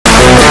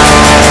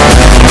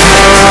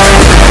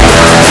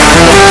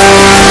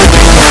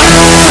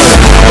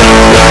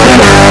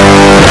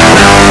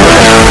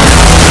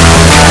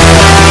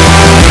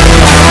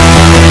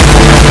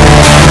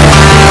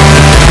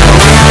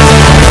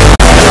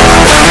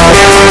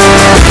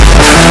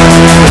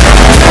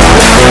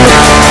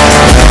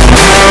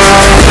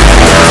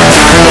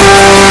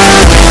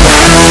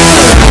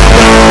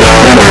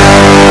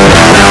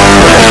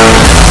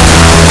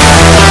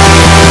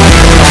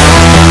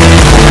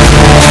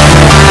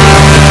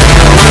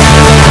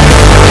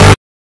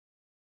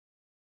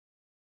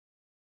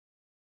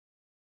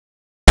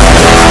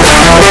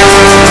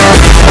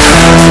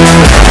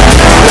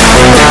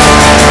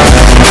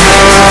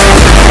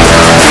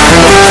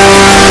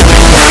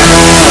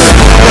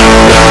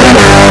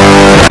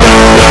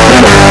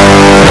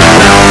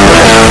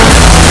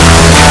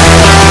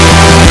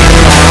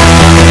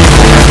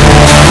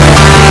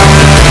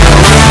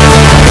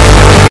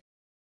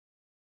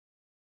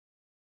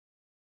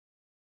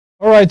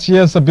right,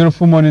 yes, a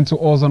beautiful morning to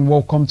us and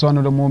welcome to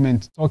another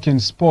moment talking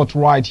sport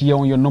right here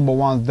on your number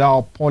one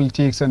dial,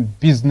 Politics and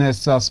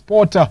Business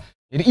Sport.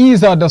 It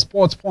is the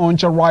Sports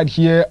Punch right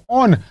here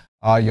on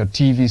your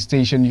TV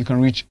station. You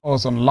can reach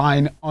us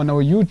online on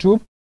our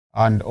YouTube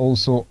and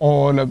also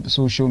all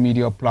social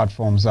media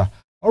platforms.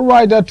 All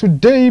right,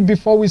 today,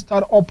 before we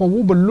start up,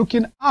 we'll be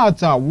looking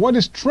at what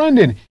is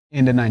trending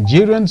in the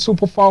Nigerian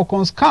Super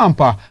Falcons camp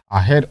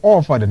ahead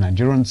of the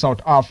Nigerian-South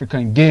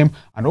African game.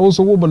 And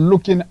also we'll be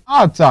looking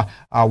at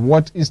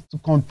what is to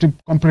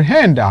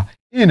comprehend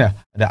in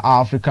the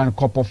African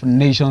Cup of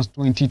Nations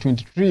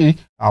 2023,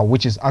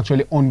 which is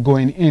actually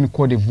ongoing in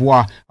Cote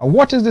d'Ivoire.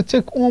 What is the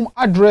take-home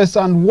address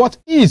and what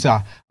is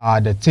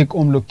the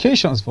take-home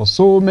locations for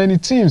so many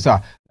teams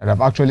that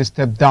have actually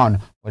stepped down,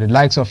 for the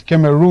likes of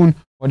Cameroon,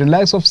 for the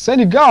likes of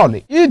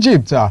Senegal,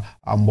 Egypt,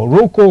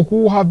 Morocco,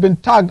 who have been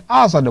tagged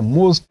as the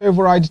most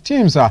favorite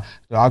teams to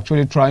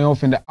actually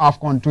triumph in the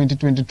AFCON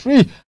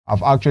 2023,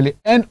 have actually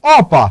ended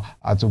up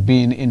to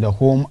being in the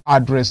home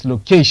address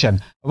location.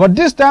 But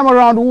this time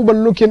around, we'll be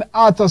looking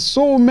at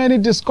so many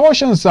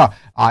discussions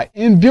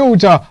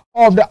inbuilt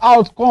of the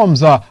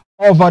outcomes of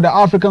the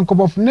African Cup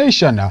of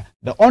Nations.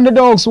 The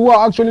underdogs who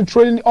are actually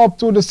trailing up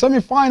to the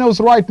semi-finals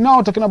right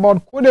now, talking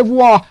about Cote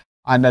d'Ivoire,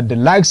 and the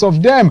likes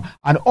of them,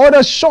 and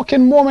other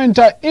shocking moments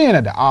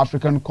in the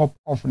African Cup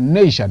of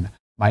Nations.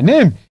 My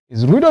name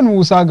is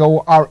MUSA,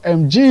 GAWU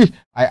RMG.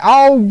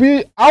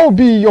 I'll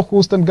be your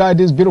host and guide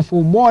this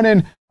beautiful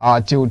morning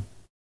till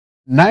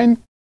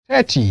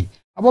 9:30.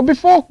 But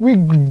before we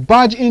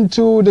barge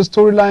into the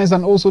storylines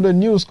and also the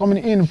news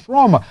coming in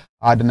from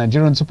the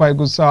Nigerian Super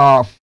Eagles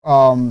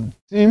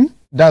team,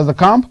 that's the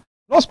camp,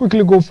 let's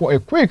quickly go for a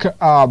quick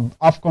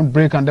AFCON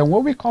break, and then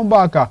when we come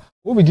back,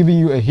 we'll be giving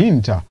you a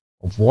hint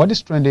of what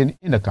is trending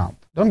in the camp.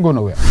 Don't go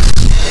nowhere.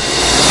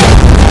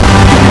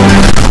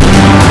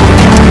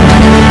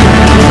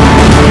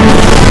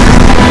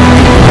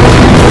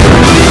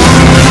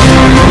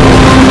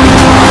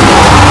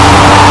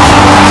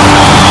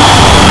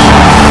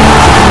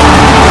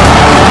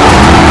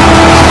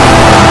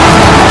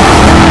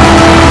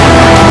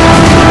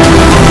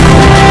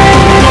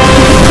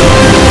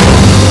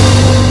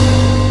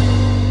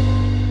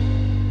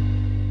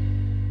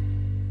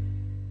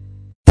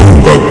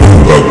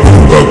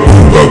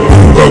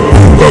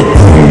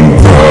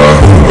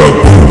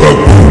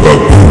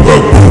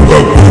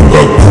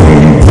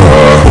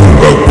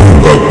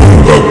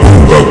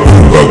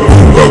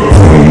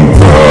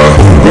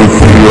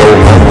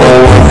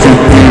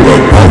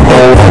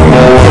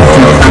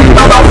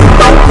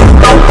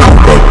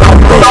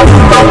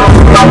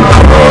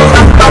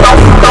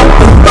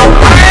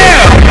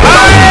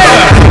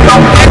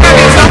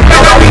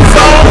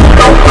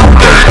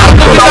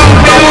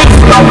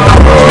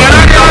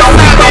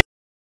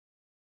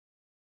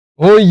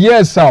 Oh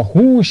yes,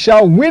 who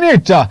shall win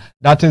it?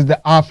 That is the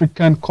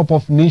African Cup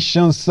of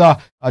Nations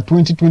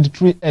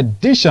 2023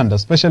 edition, the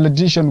special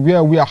edition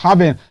where we are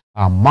having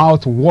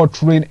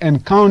mouth-watering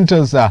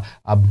encounters,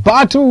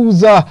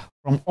 battles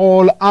from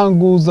all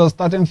angles,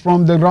 starting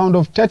from the round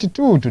of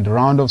 32 to the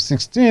round of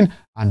 16,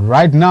 and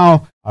right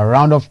now a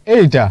round of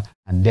 8,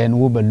 and then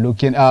we'll be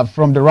looking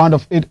from the round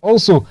of 8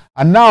 also,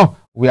 and now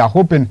we are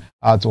hoping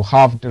to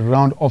have the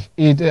round of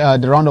 8,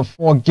 the round of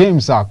 4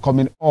 games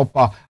coming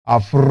up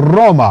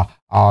from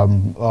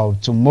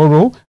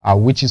tomorrow,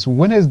 which is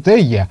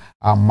Wednesday,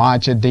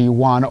 March day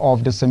 1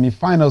 of the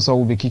semi-finals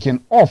will be kicking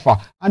off.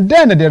 And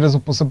then there is a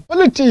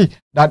possibility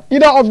that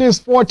either of these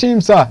 4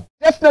 teams,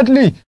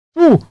 definitely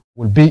 2,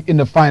 will be in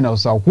the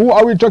finals. Who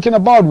are we talking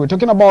about? We're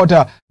talking about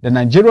the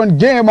Nigerian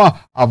game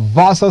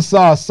versus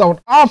South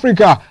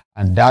Africa,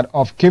 and that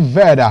of Cape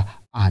Verde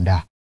and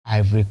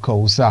Ivory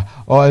Coast,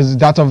 or is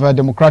that of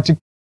Democratic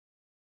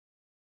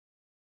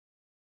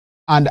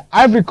and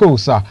Ivory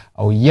Coast.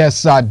 Oh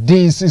yes,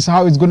 this is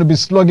how it's going to be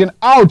slugging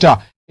out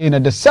in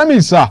the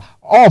semis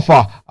of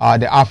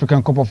the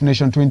African Cup of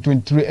Nations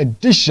 2023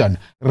 edition.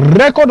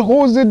 Record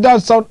holds it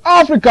that South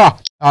Africa,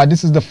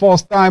 this is the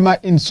first time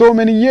in so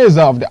many years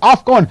of the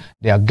AFCON,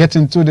 they are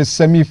getting to the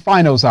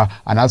semi-finals.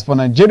 And as for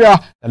Nigeria,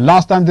 the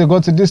last time they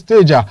got to this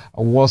stage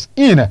was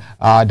in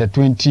the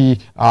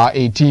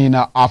 2018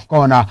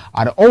 AFCON.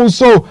 And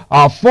also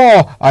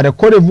for the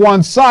Cote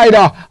d'Ivoire side,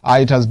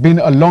 it has been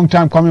a long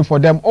time coming for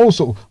them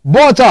also.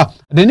 But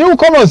the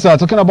newcomers,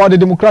 talking about the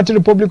Democratic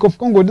Republic of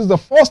Congo, this is the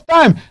first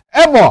time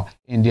ever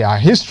in their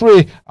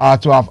history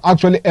to have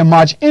actually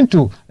emerged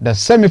into the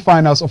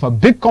semi-finals of a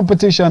big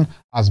competition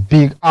as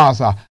big as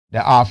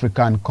the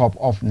African Cup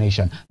of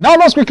Nations. Now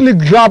let's quickly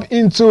grab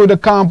into the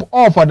camp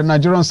of the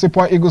Nigerian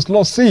Super Eagles.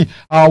 Let's see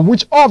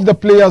which of the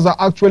players are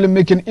actually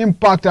making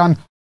impact and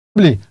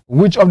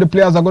which of the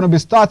players are going to be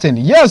starting.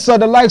 Yes, the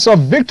likes of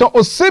Victor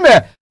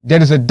Osimhen.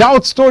 There is a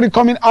doubt story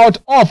coming out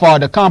of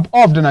the camp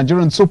of the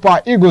Nigerian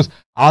Super Eagles,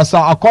 as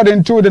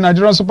according to the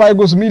Nigerian Super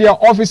Eagles media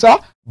officer,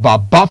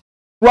 Baba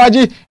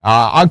Raji,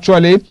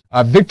 actually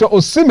Victor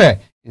Osimhen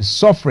is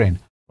suffering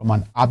from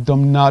an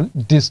abdominal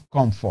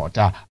discomfort,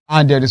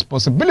 and there is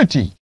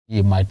possibility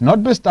he might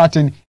not be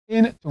starting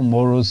in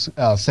tomorrow's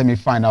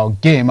semi-final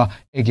game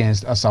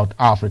against South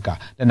Africa.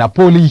 The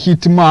Napoli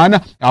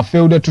hitman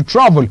failed to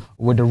travel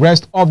with the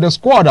rest of the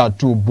squad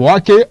to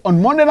Bouake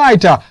on Monday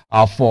night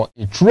for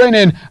a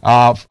training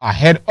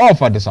ahead of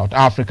the South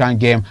African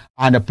game,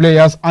 and the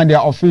players and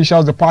their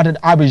officials departed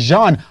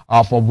Abidjan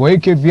for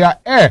Bouake via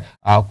air,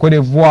 Cote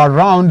d'Ivoire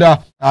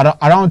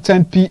around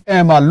 10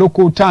 p.m.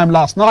 Local time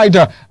last night,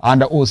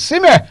 and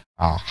Osimhen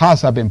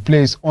has been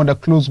placed under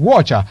close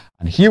watch,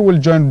 and he will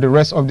join the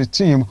rest of the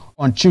team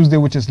on Tuesday,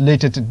 which is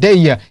later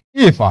today,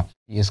 if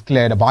he is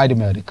cleared by the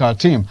medical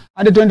team.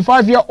 And the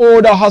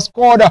 25-year-old has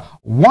scored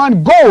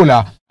 1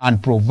 goal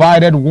and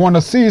provided 1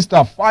 assist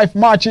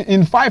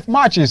in 5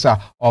 matches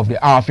of the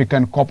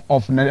African Cup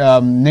of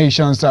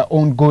Nations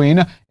ongoing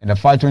in the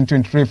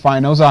 2023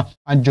 finals.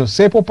 And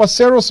Josepo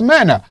Pacero's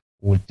men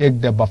will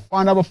take the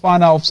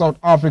Bafana of South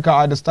Africa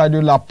at the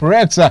Stadio La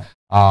Pretz,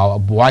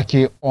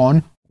 Bouake,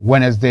 on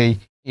Wednesday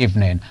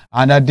evening.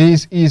 And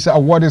this is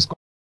what is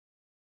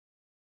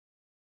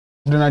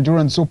the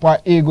Nigerian Super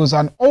Eagles,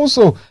 and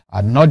also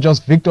not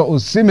just Victor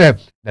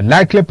Osimhen. The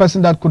likely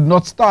person that could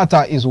not start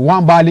is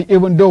Nwabali,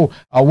 even though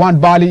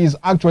Nwabali is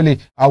actually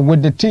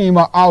with the team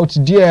out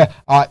there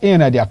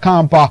in their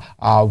camp.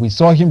 We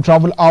saw him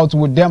travel out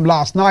with them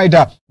last night,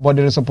 but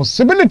there is a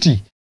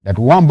possibility that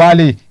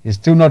Nwabali is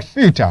still not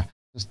fit to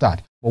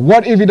start. But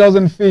what if he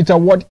doesn't fit?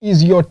 What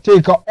is your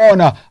take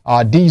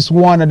on this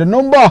one? The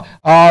number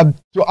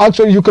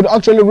you could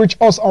actually reach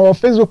us on our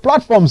Facebook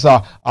platforms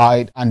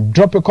and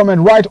drop a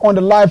comment right on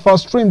the live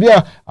stream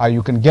there.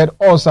 You can get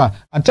us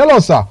and tell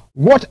us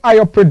what are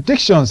your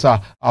predictions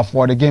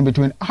for the game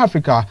between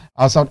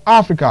South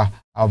Africa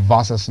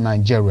versus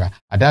Nigeria.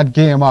 That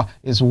game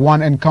is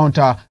one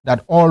encounter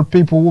that all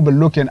people will be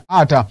looking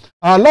at.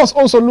 Let's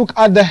also look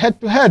at the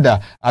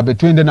head-to-head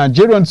between the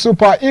Nigerian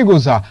Super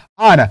Eagles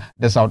and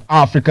the South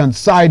African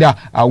side,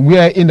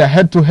 where in the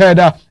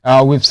head-to-head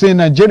we've seen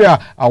Nigeria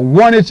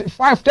won it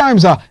 5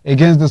 times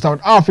against the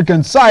South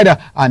African side,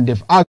 and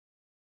they've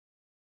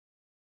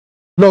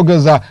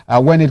bloggers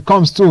when it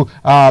comes to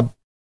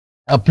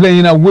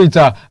playing with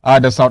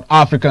the South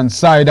African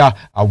side.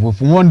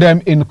 We've won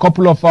them in a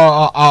couple of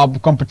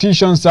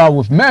competitions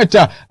we've met,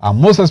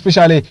 most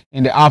especially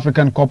in the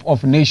African Cup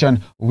of Nations,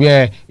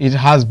 where it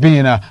has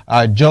been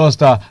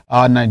just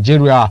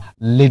Nigeria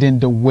leading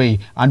the way.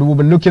 And we'll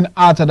be looking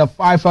at the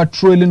 5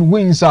 trailing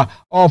wins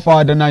of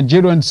the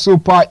Nigerian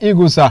Super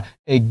Eagles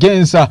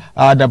against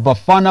the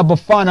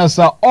Bafanas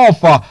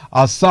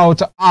of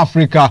South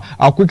Africa.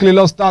 Quickly,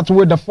 let's start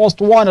with the first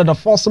one. The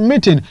first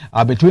meeting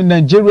between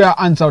Nigeria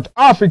and South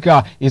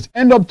Africa is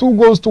end up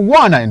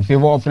 2-1 in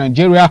favor of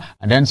Nigeria,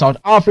 and then South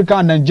Africa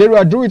and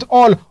Nigeria drew it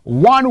all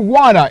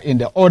 1-1 in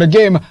the other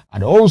game,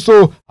 and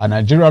also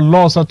Nigeria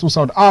lost to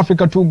South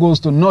Africa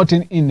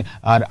 2-0 in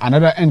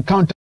another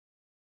encounter.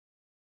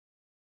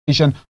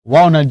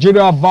 While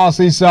Nigeria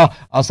versus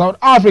South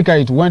Africa,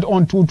 it went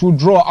on 2-2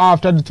 draw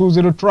after the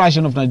 2-0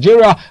 thrashing of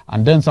Nigeria,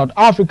 and then South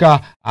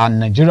Africa and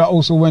Nigeria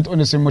also went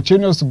on a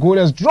simultaneous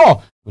goalless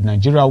draw, with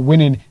Nigeria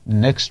winning the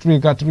next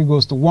streak at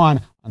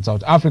 3-1 and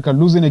South Africa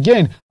losing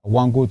again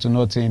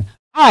 1-0.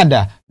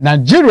 And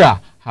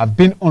Nigeria have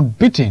been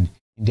unbeaten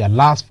in their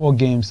last 4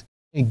 games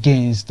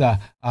against South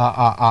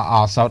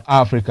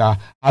Africa,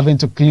 having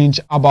to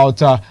clinch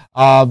about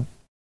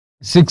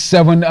 6,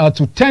 7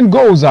 to 10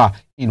 goals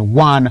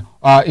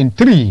in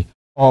 3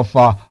 of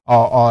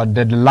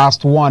the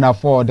last one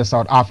for the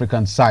South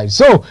African side.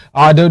 So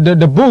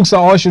the books,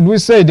 or should we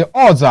say the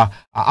odds, are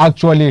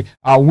actually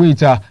with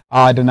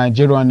the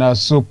Nigerian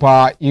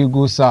Super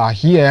Eagles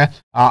here,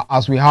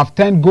 as we have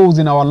 10 goals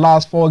in our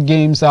last 4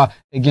 games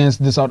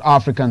against the South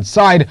African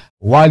side,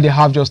 while they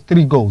have just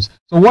 3 goals.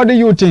 So what do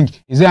you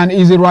think? Is there an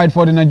easy ride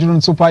for the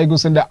Nigerian Super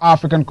Eagles in the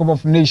African Cup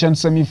of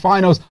Nations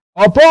semi-finals?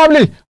 Or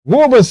probably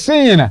we'll be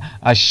seeing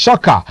a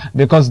shocker,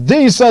 because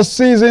this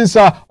season's,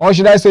 or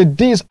should I say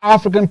this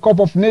African Cup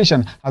of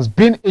Nations has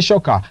been a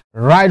shocker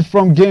right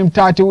from game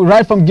 30,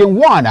 right from game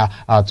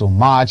 1 to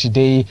March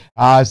day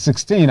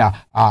 16,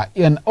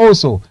 and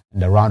also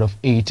in the round of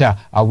 8,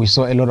 we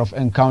saw a lot of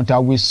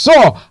encounter. We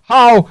saw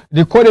how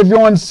the Cote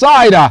d'Ivoire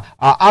side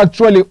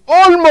actually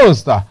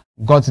almost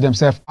got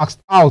themselves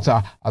asked out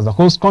as the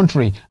host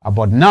country,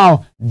 but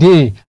now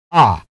they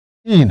are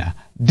in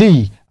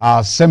the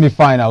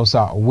semi-finals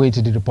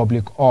with the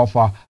Republic of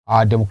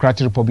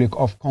Democratic Republic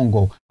of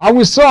Congo. And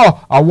we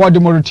saw what the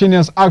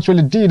Mauritanians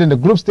actually did in the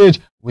group stage.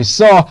 We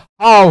saw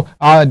how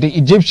the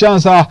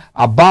Egyptians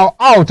bow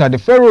out,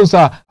 the Pharaohs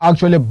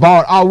actually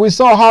bowed out. We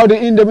saw how the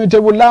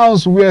indomitable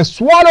lions were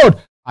swallowed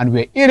and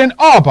were eaten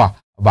up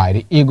by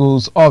the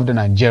Eagles of the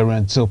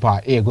Nigerian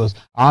Super Eagles.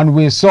 And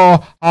we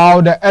saw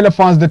how the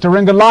elephants, the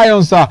Teranga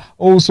Lions,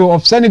 also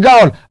of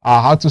Senegal,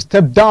 had to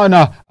step down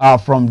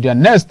from their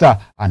nest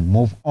and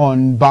move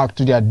on back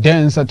to their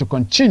dens to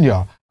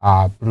continue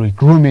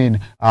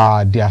regrooming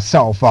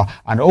themselves.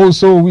 And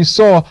also we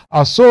saw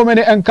so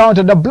many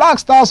encounters, the Black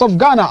Stars of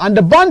Ghana and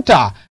the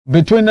Banta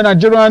between the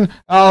Nigerian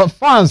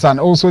fans and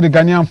also the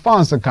Ghanaian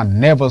fans can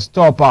never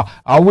stop.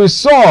 We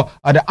saw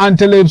the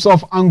Antelopes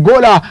of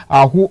Angola,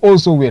 who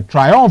also were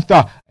triumphed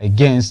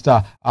against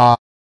the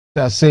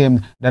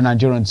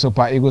Nigerian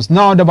Super Eagles.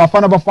 Now the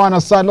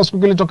Bafana side, let's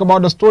quickly talk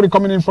about the story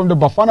coming in from the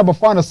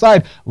Bafana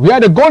side, where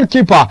the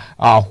goalkeeper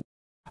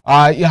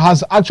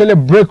has actually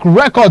break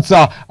records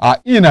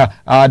in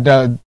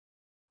the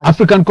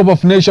African Cup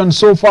of Nations.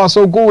 So far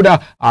so good,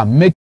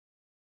 making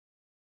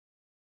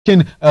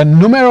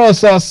numerous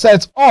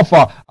sets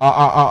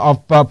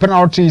of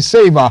penalty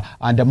save,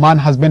 and the man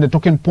has been a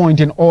talking point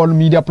in all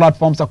media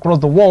platforms across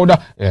the world,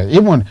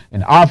 even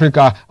in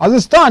Africa. As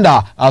it stands,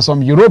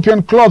 some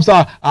European clubs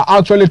are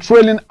actually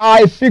trailing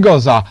high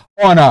figures on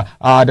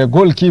the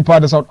goalkeeper,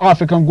 the South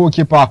African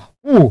goalkeeper,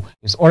 who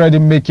is already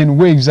making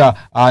waves,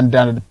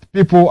 and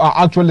people are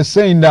actually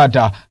saying that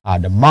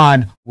the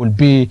man will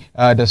be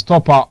the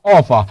stopper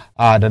of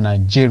the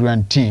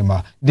Nigerian team.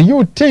 Do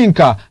you think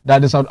that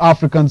the South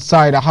African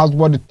side has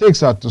what it takes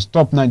to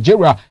stop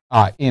Nigeria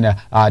in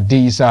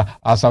this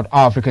South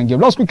African game?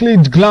 Let's quickly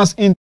glance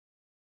in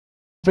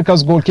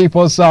Africa's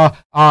goalkeeper's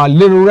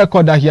little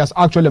record that he has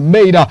actually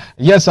made.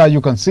 Yes,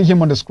 you can see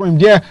him on the screen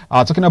there,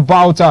 talking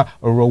about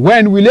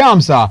RILWAN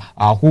Williams,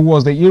 who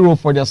was the hero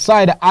for their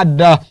side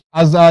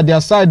as their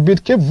side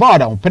beat Cape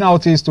Verde on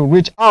penalties to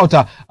reach out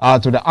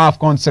to the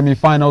AFCON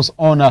semi-finals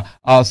on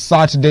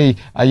Saturday.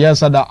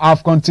 Yes, the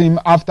AFCON team,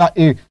 after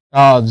a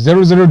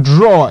 0-0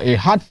 draw, a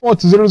hard-fought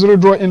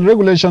 0-0 draw in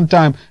regulation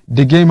time,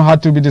 the game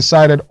had to be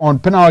decided on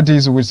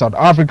penalties, with South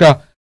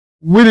Africa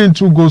winning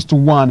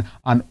 2-1,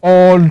 and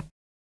all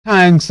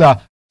thanks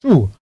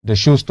to the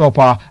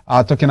showstopper,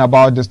 talking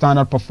about the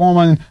standard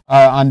performance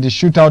and the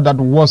shootout that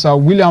was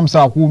Williams,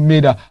 who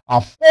made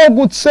 4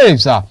 good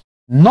saves,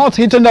 not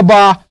hitting the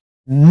bar,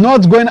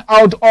 not going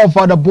out of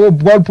the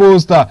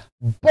goalpost,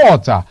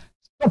 but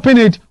stopping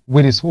it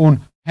with his own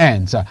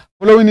hands.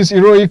 Following his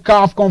heroic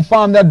CAF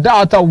confirmed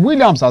that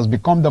Williams has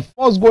become the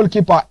first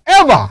goalkeeper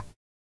ever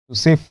to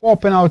save 4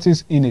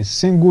 penalties in a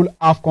single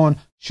AFCON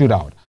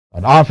shootout.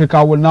 South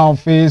Africa will now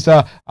face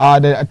the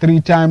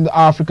 3-time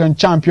African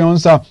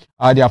champions.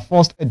 Their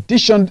first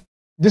edition.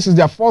 This is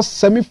their first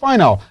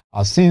semi-final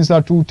since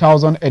the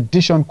 2000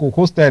 edition,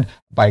 co-hosted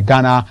by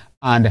Ghana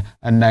and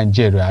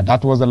Nigeria.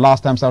 That was the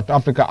last time South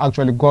Africa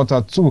actually got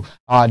to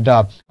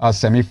the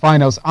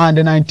semi-finals. And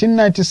the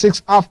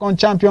 1996 AFCON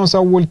champions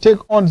will take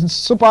on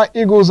Super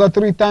Eagles,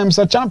 3 times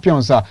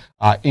champions,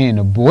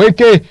 in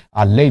Bueke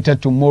later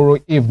tomorrow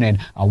evening.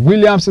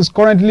 Williams is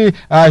currently,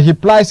 he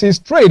plies his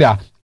trade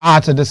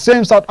at the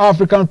same South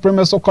African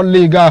Premier Soccer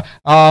League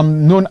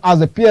known as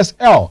the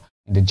PSL,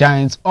 in the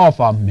Giants of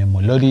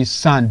Mamelodi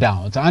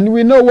Sundowns. And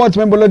we know what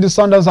Mamelodi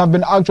Sundowns have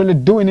been actually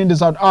doing in the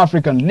South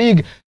African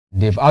League.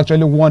 They've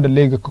actually won the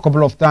league a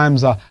couple of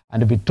times, and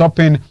they'll be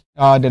topping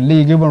the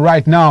league. Even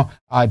right now,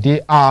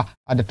 they are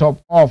at the top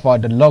of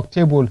the log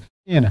table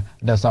in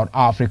the South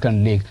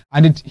African League.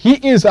 And he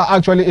is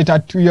actually a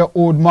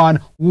 32-year-old man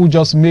who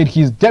just made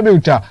his debut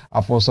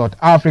for South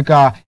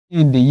Africa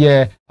in the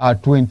year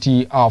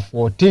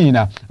 2014.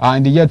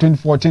 In the year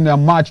 2014,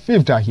 March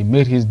 5th, he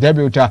made his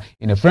debut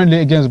in a friendly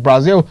against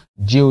Brazil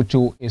due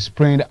to a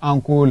sprained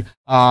ankle.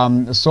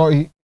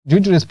 Due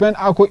to the sprained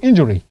ankle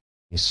injury,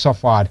 he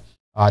suffered.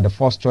 The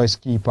first choice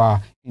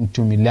keeper in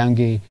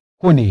Tumilange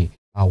Kone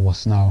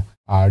was now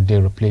the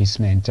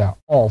replacement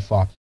of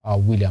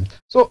Williams.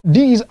 So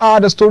these are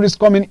the stories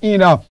coming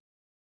in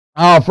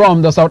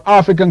from the South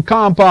African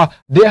camp.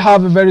 They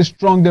have a very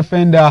strong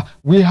defender.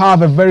 We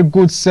have a very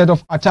good set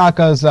of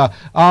attackers.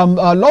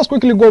 Let's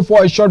quickly go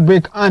for a short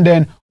break, and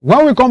then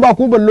when we come back,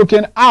 we'll be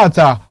looking at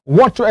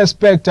what to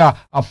expect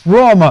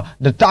from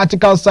the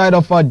tactical side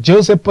of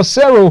Jose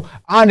Peseiro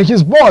and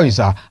his boys,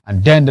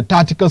 and then the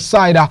tactical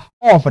side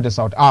of the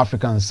South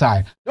African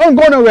side. Don't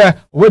go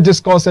nowhere. We're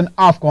discussing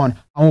AFCON,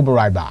 and we'll be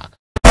right back.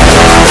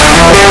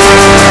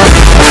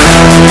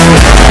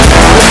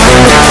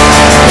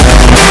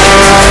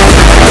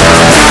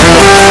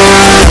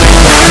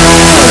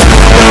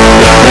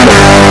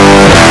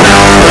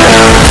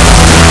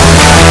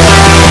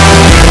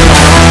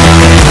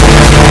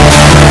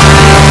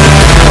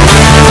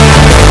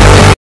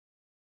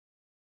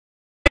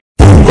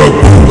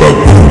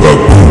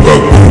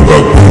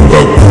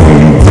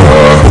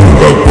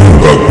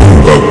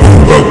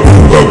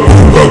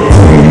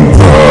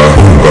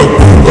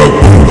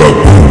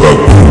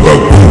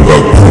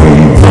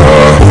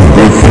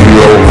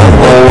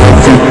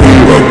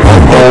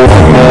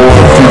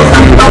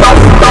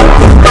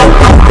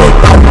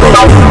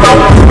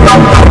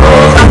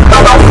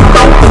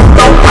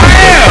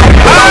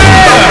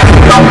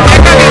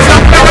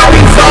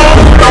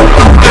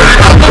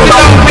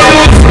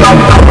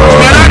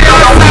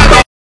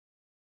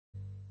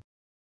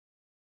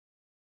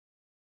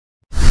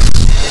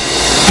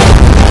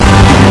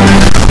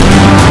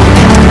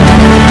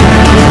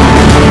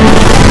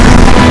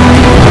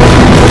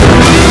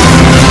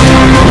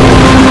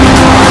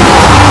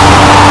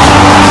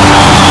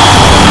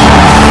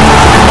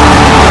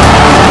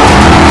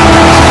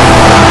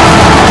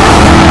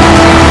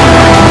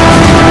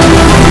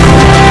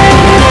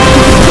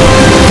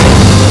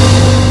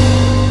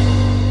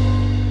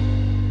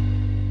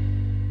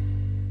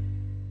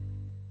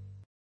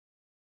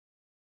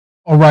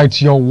 All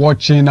right, you're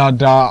watching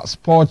the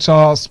Sports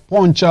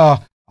Sponge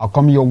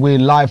coming your way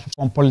live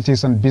from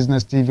Politics and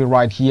Business TV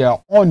right here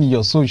on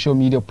your social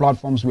media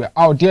platforms. We're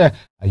out there.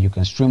 You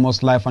can stream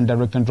us live and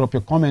direct and drop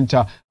your comment.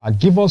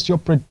 Give us your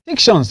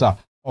predictions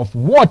of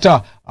what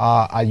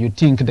you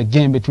think the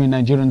game between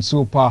Nigerian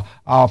Super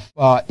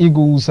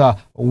Eagles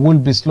will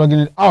be slugging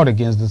it out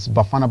against this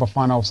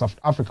Bafana of South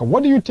Africa.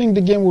 What do you think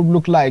the game would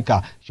look like?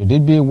 Should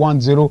it be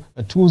 1-0,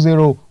 a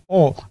 2-0,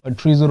 or a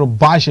 3-0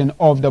 bashing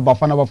of the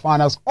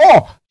Bafanas,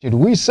 or should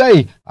we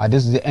say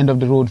this is the end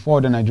of the road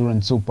for the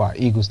Nigerian Super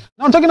Eagles?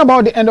 Now, I'm talking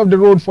about the end of the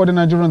road for the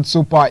Nigerian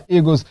Super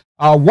Eagles.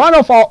 One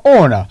of our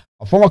own, a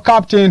former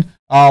captain,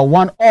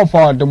 one of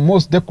the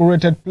most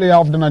decorated player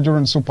of the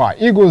Nigerian Super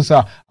Eagles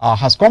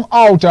has come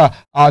out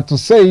to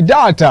say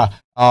that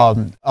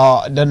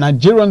the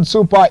Nigerian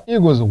Super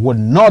Eagles would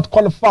not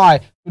qualify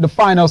to the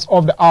finals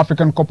of the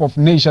African Cup of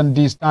Nations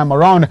this time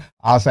around,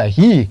 as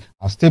he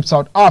has tipped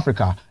South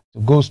Africa to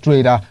go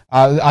straight.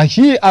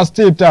 He has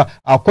tipped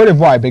Cote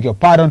d'Ivoire, I beg your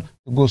pardon,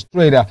 to go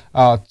straight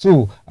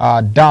to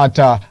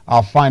that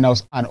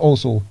finals and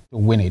also to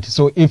win it.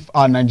 So if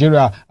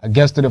Nigeria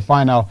gets to the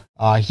final,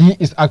 he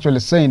is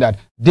actually saying that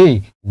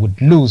they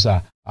would lose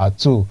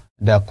to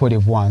the Cote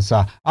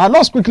d'Ivoire.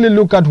 Let's quickly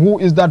look at who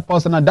is that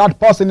person, and that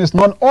person is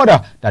none other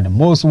than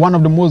one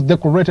of the most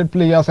decorated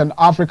players in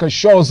Africa.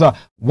 Shows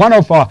one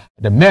of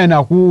the men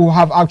who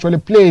have actually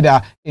played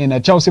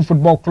in Chelsea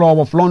Football Club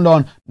of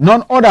London,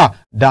 none other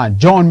than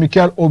John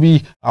Mikel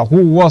Obi,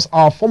 who was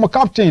our former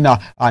captain,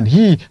 and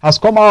he has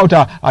come out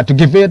to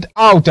give it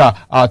out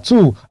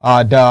to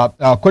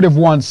the Cote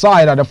d'Ivoire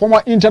side. The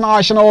former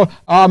international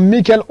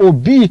Mikel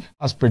Obi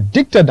has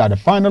predicted that the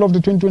final of the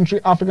 2023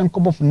 African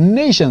Cup of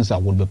Nations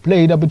will be played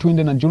between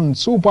the Nigerian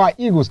Super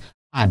Eagles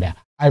and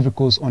Ivory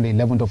Coast on the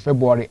 11th of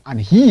February, and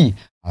he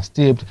has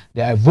tipped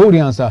the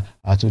Ivorians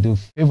to the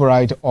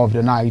favorite of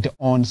the night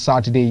on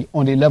Saturday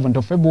on the 11th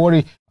of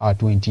February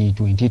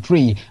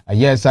 2023.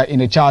 Yes,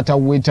 in a chat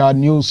with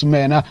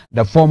newsmen,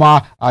 the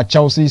former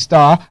Chelsea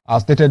star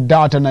stated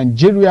that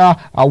Nigeria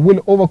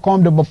will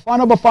overcome the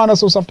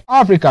Bafanas of South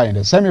Africa in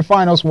the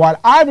semi-finals, while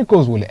Ivory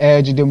Coast will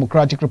edge the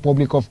Democratic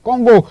Republic of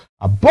Congo.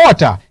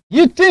 But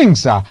he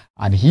thinks,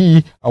 and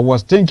he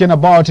was thinking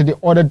about the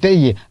other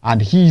day, and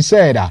he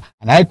said,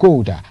 and I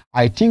quote,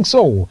 "I think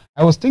so.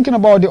 I was thinking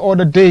about the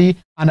other day,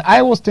 and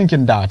I was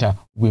thinking that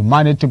we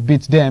managed to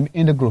beat them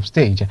in the group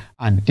stage,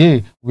 and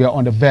they were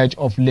on the verge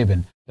of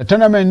leaving the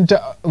tournament.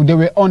 They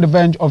were on the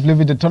verge of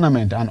leaving the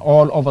tournament, and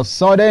all of a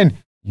sudden,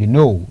 you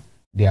know,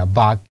 they are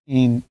back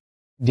in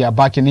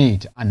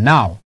it, and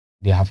now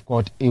they have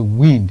got a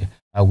wind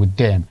with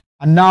them,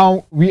 and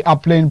now we are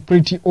playing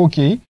pretty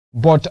okay,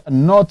 but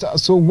not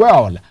so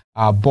well.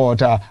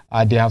 But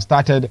they have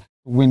started to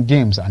win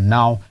games, and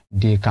now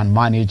they can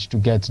manage to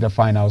get to the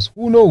finals.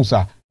 Who knows?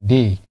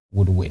 They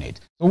would win it."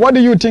 So what do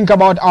you think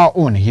about our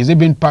own? Is he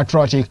being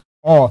patriotic,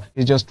 or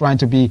is just trying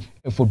to be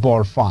a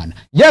football fan?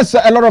 Yes,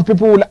 a lot of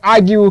people will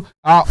argue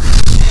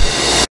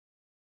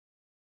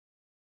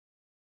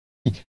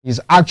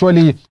he's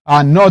actually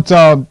not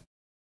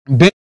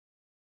being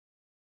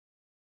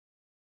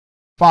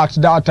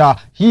fact that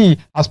he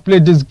has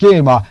played this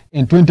game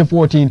in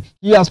 2014.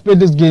 He has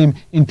played this game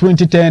in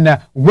 2010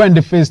 when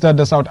they faced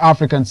the South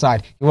African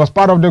side. He was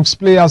part of those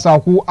players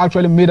who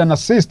actually made an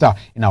assist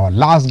in our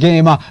last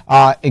game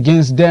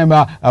against them,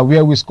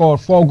 where we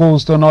scored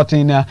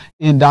 4-0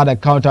 in that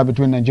encounter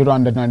between Nigeria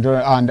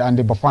and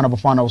the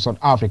Bafana of South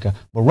Africa.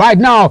 But right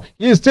now,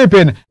 he is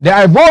tipping the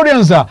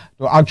Ivorians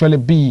to actually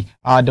be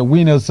the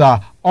winners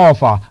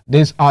of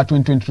this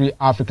 2023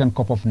 African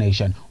Cup of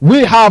Nations.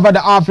 We have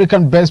the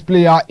African best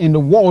player in the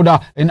world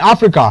in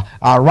Africa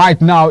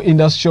right now in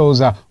the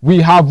shows.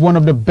 We have one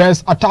of the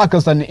best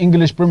attackers in the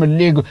English Premier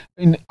League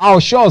in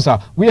our shows.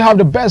 We have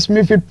the best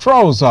midfield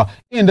throws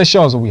in the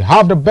shows. We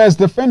have the best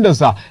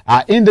defenders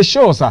in the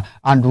shows.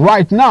 And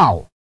right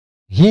now,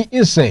 he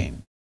is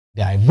saying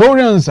the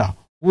Ivorians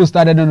who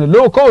started on the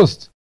low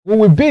coast, who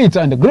we beat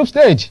in the group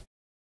stage,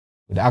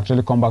 would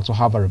actually come back to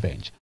have a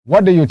revenge.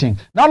 What do you think?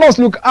 Now let's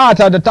look at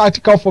the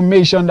tactical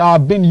formation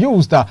being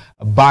used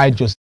by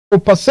Jose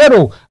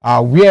Peseiro,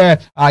 where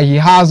he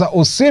has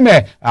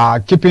Osimhen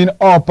keeping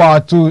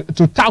up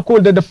to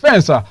tackle the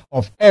defense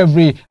of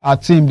every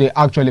team they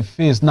actually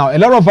face. Now, a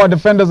lot of our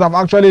defenders have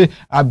actually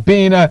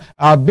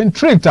been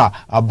tricked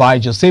by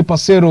Jose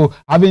Peseiro,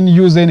 having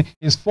using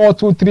his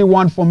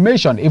 4-2-3-1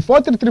 formation, a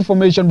 4-3-3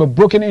 formation, but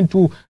broken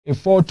into a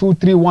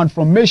 4-2-3-1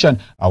 formation,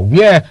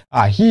 where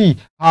he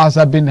has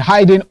been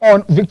hiding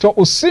on Victor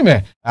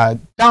Osimhen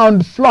down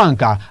the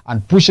flank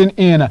and pushing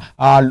in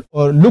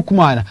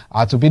Lookman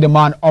to be the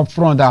man up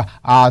front,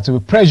 to be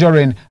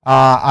pressuring,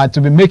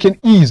 to be making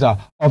ease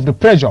of the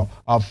pressure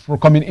for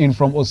coming in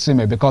from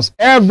Osimhen, because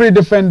every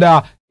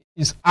defender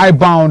is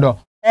eye-bound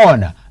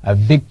on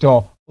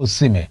Victor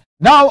Osimhen.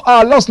 Now,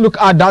 let's look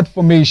at that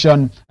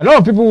formation. A lot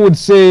of people would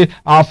say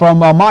from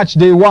match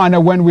day one,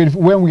 when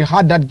we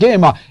had that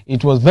game,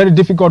 it was very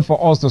difficult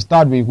for us to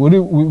start with.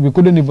 We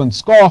couldn't even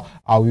score.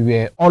 We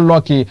were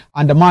unlucky.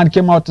 And the man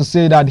came out to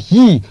say that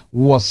he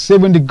was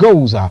saving the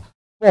goals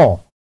for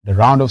the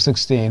round of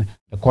 16,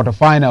 the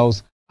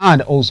quarterfinals,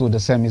 and also the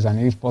semis, and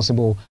if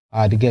possible,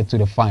 to get to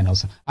the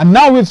finals. And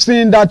now we've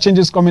seen that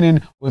changes coming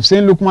in. We've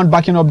seen Lukman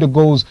backing up the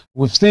goals.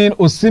 We've seen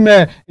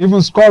Osimhen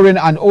even scoring,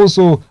 and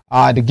also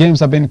the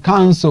games have been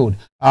cancelled.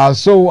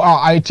 So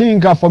I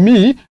think for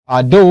me,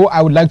 though,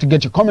 I would like to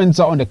get your comments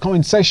on the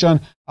comment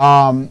section.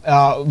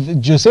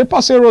 Jose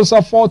Pacero's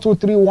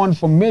 4-2-3-1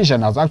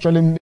 formation has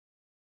actually,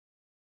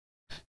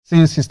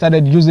 since he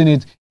started using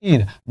it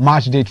in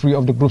match day 3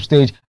 of the group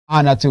stage,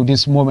 and until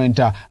this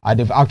moment,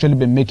 they've actually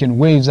been making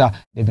waves.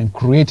 They've been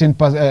creating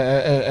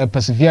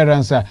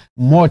perseverance,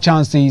 more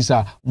chances,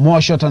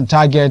 more shot on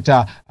target.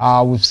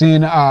 We've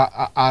seen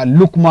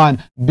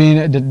Lukman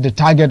being the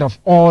target of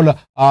all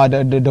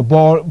the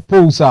ball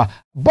pulls.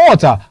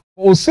 But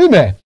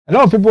Osimhen, a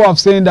lot of people have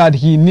saying that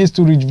he needs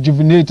to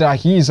rejuvenate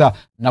his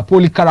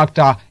Napoli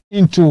character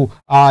into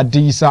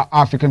these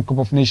African Cup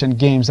of Nations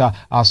games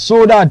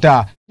so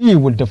that he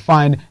will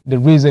define the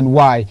reason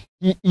why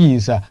he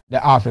is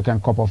the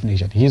African Cup of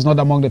Nations. He is not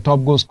among the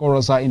top goal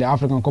scorers in the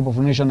African Cup of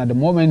Nations at the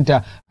moment,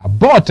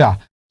 but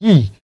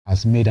he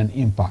has made an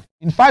impact.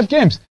 In 5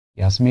 games,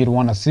 he has made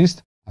 1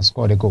 assist and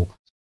scored a goal.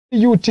 What do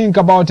you think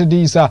about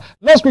this?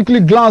 Let's quickly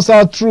glance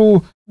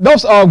through.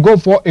 Let's go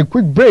for a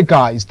quick break.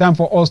 It's time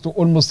for us to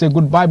almost say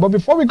goodbye. But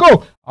before we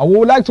go, we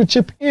would like to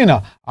chip in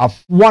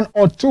 1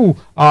 or 2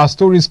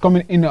 stories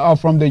coming in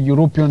from the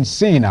European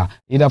scene,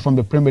 either from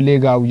the Premier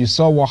League. You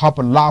saw what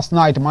happened last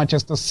night.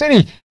 Manchester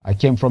City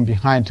came from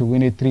behind to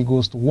win it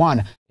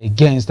 3-1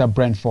 against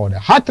Brentford. A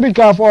hat-trick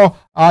for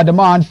the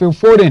man Phil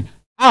Foden,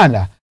 and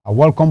a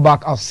welcome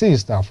back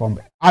assist from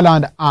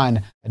Haaland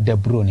and De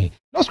Bruyne.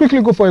 Let's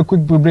quickly go for a quick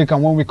break,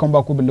 and when we come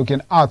back, we'll be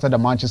looking at the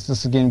Manchester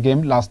City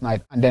game last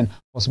night, and then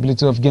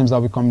possibility of games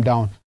that will come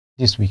down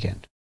this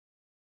weekend.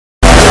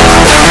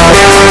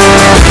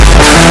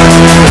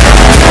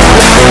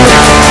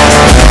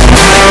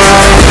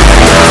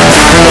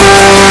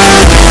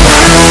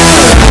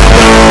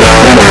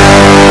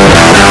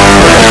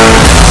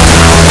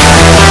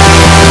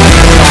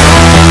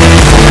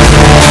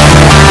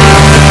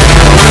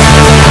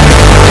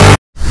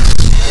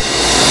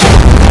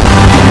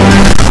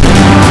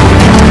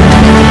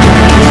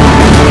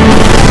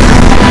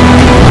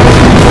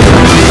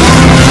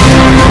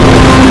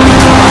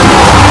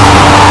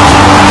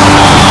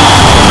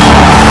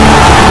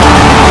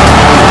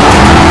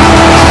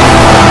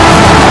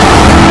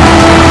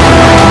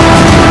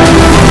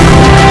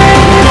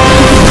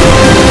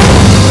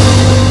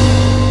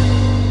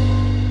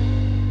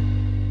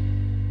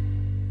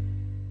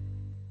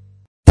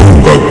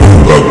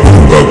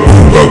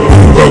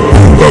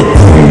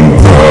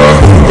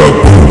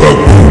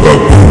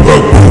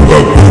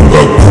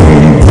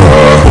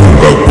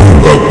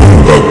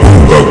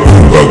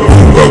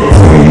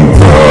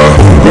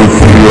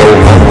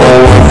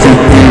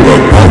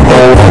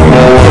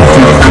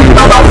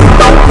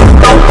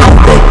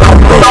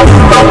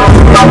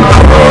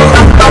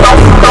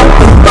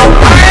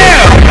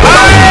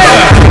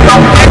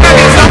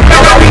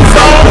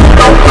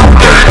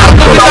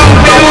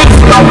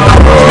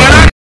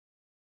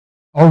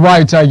 All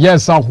right,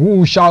 yes,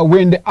 who shall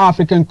win the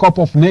African Cup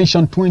of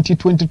Nations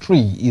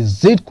 2023?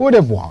 Is it Cote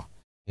d'Ivoire?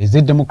 Is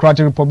it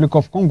Democratic Republic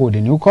of Congo,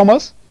 the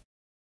newcomers?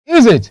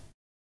 Is it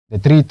the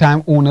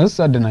 3-time owners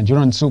of the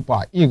Nigerian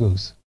Super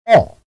Eagles,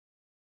 or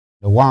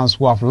the ones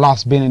who have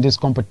last been in this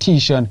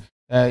competition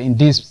in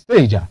this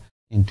stage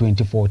in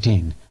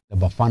 2014, the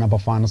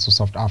Bafanas of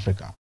South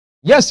Africa?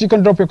 Yes, you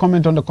can drop your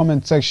comment on the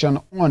comment section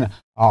on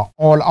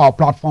all our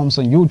platforms,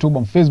 on YouTube,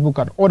 on Facebook,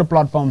 and other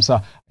platforms.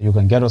 You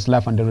can get us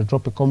live, and then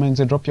drop your comments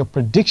and drop your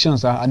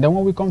predictions. And then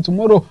when we come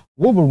tomorrow,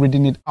 we'll be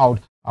reading it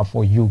out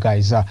for you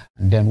guys. And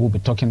then we'll be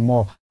talking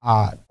more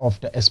of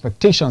the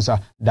expectations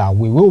that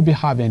we will be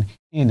having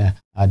in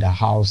the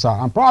house.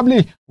 And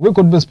probably we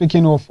could be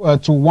speaking of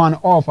to one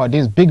of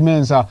these big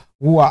men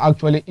who are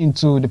actually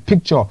into the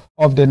picture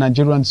of the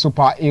Nigerian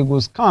Super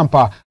Eagles camp.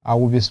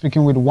 We'll be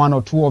speaking with 1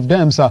 or 2 of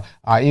them.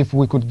 If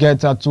we could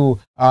get to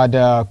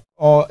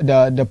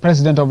the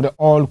president of the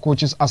All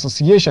Coaches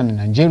Association in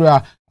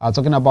Nigeria,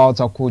 talking about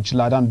Coach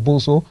Ladan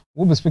Boso.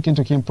 We'll be speaking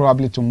to him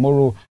probably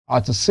tomorrow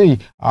to see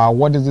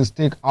what is the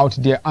stake out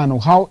there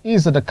and how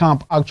is the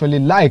camp actually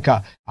like.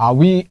 Are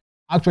we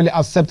actually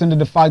accepting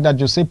the fact that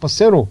Jose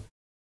Pacero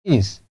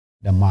is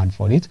the man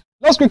for it?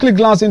 Let's quickly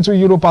glance into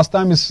Europe as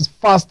time is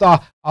faster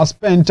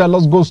spent.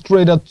 Let's go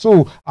straight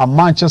to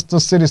Manchester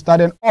City,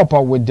 starting up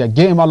with their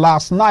game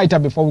last night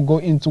before we go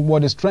into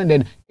what is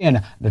trending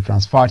in the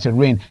transfer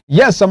terrain.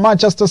 Yes,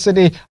 Manchester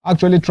City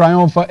actually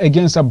triumphed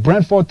against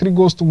Brentford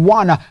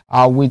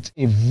 3-1 with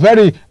a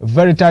very,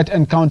 very tight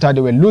encounter.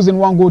 They were losing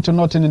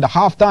 1-0 in the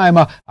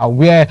halftime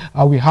where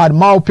we had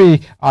Maupe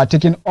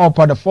taking up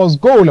the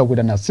first goal with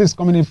an assist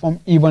coming in from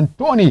Ivan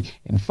Toney.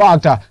 In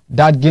fact,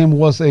 that game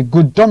was a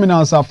good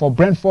dominance for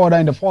Brentford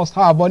in the first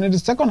half, but in the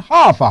second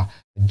half,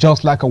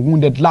 just like a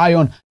wounded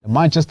lion, the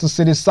Manchester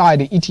City side,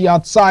 the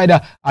Etihad side,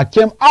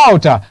 came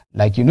out,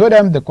 like you know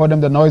them, they call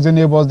them the noisy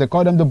neighbors, they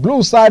call them the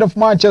blue side of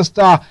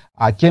Manchester,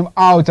 came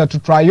out to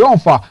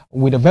triumph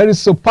with a very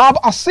superb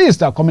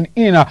assist coming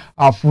in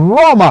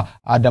from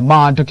the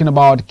man talking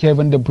about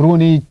Kevin De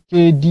Bruyne,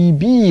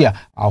 KDB,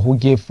 who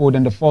gave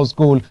Foden the first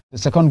goal, the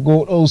second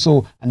goal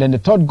also, and then the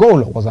third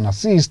goal was an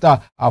assist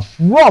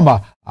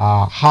from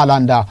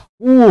Haaland,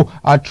 who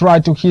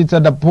tried to hit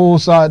the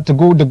post,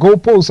 the goal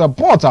post,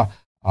 but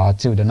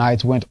till the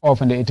night went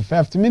off in the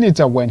 85th minute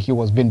when he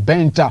was being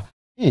bent,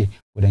 he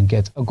wouldn't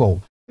get a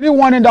goal.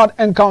 3-1 in that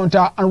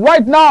encounter, and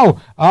right now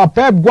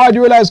Pep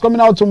Guardiola is coming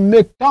out to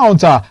make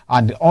counter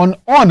and on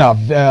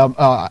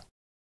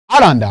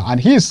Haaland, and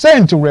he's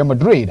saying to Real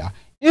Madrid,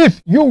 if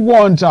you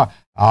want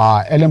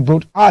Erling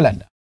Braut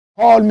Haaland,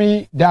 call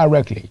me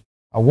directly.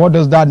 What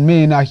does that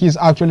mean? He's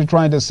actually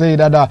trying to say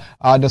that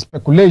the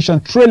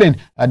speculation trailing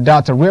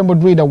that Real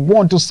Madrid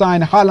want to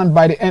sign Haaland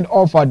by the end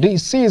of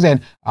this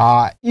season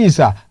is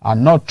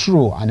not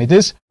true, and it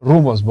is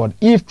rumors. But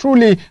if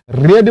truly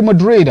Real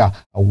Madrid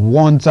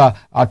want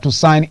to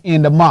sign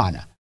in the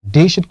man,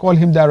 they should call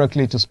him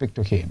directly to speak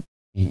to him.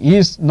 He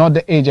is not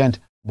the agent,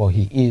 but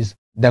he is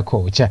the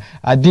coach.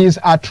 These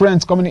are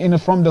trends coming in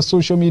from the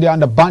social media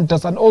and the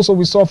banters, and also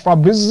we saw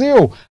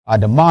Fabrizio,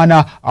 the man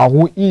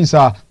who is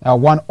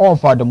one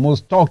of the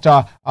most talked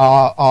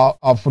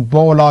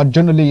footballer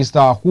journalists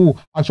who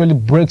actually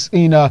breaks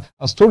in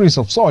stories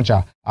of such,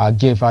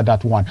 gave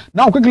that one.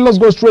 Now quickly, let's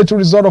go straight to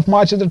result of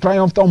matches. The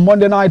triumph on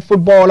Monday Night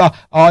Football,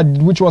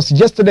 which was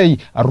yesterday.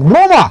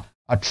 Roma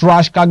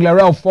trash Cagliari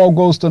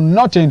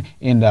 4-0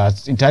 in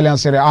the Italian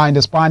Serie A. In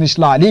the Spanish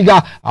La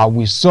Liga,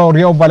 we saw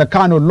Rayo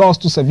Vallecano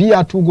lost to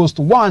Sevilla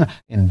 2-1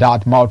 in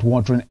that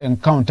mouth-watering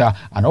encounter.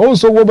 And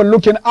also we'll be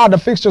looking at the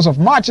fixtures of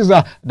matches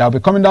that will be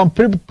coming down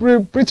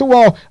pretty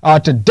well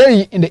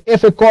today in the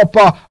FA Cup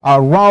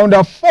round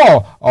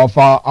 4 of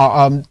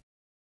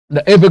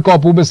the FA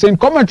Cup. Will be seeing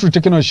commentary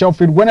taking on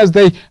Sheffield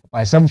Wednesday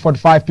by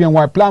 7:45 p.m.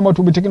 while Plymouth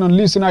will be taking on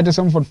Leeds United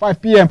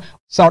 7:45 p.m.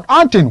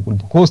 Southampton will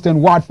be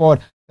hosting Watford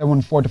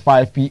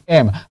 7:45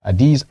 p.m.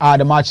 These are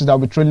the matches that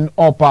will be trailing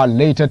up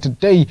later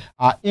today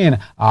in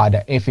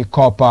the FA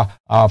Cup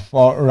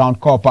for round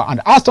cup. And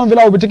Aston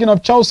Villa will be taking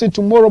up Chelsea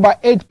tomorrow by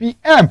 8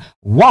 p.m.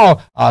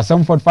 while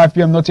 7:45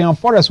 p.m. Nottingham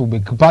Forest will be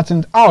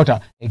battled out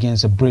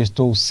against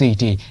Bristol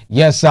City.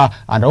 Yes,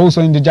 and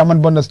also in the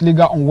German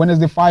Bundesliga on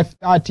Wednesday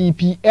 5:30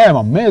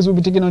 p.m. Mainz will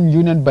be taking on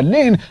Union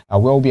Berlin.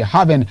 We'll be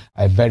having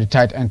a very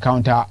tight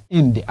encounter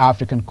in the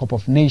African Cup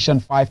of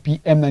Nations 5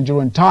 p.m.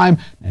 Nigerian time.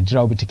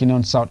 Nigeria will be taking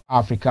on South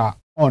Africa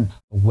on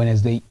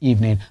Wednesday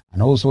evening,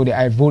 and also the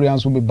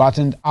Ivorians will be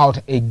battled out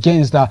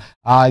against the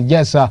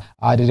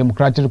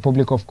Democratic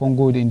Republic of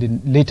Congo in the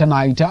later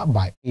night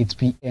by 8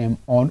 p.m.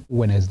 on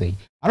Wednesday.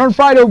 And on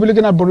Friday we'll be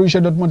looking at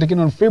Borussia Dortmund taking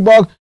on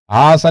Freiburg,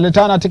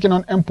 Salernitana taking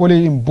on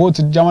Empoli in both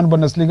German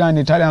Bundesliga and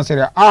Italian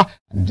Serie A,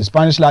 and the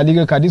Spanish La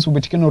Liga. Cadiz will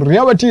be taking on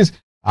Real Betis.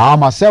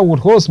 Marseille would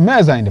host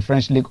Meza in the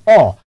French League.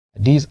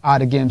 These are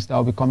the games that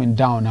will be coming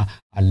down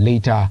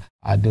later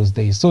those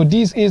days. So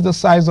this is the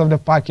size of the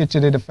package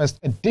today, the first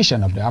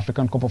edition of the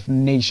African Cup of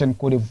Nations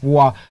Cote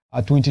d'Ivoire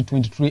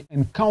 2023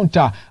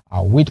 encounter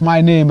with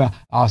my name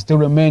still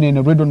remaining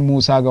RILWAN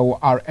MUSA GAWU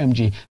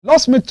RMG.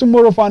 Let's meet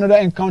tomorrow for another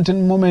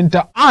encountering moment,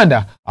 and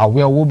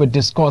where we'll be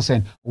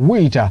discussing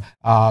with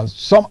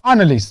some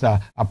analysts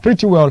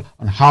pretty well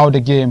on how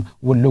the game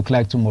will look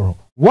like tomorrow.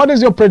 What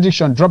is your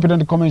prediction? Drop it in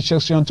the comment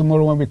section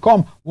tomorrow. When we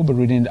come, we'll be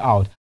reading it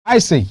out. I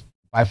say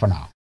bye for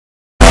now.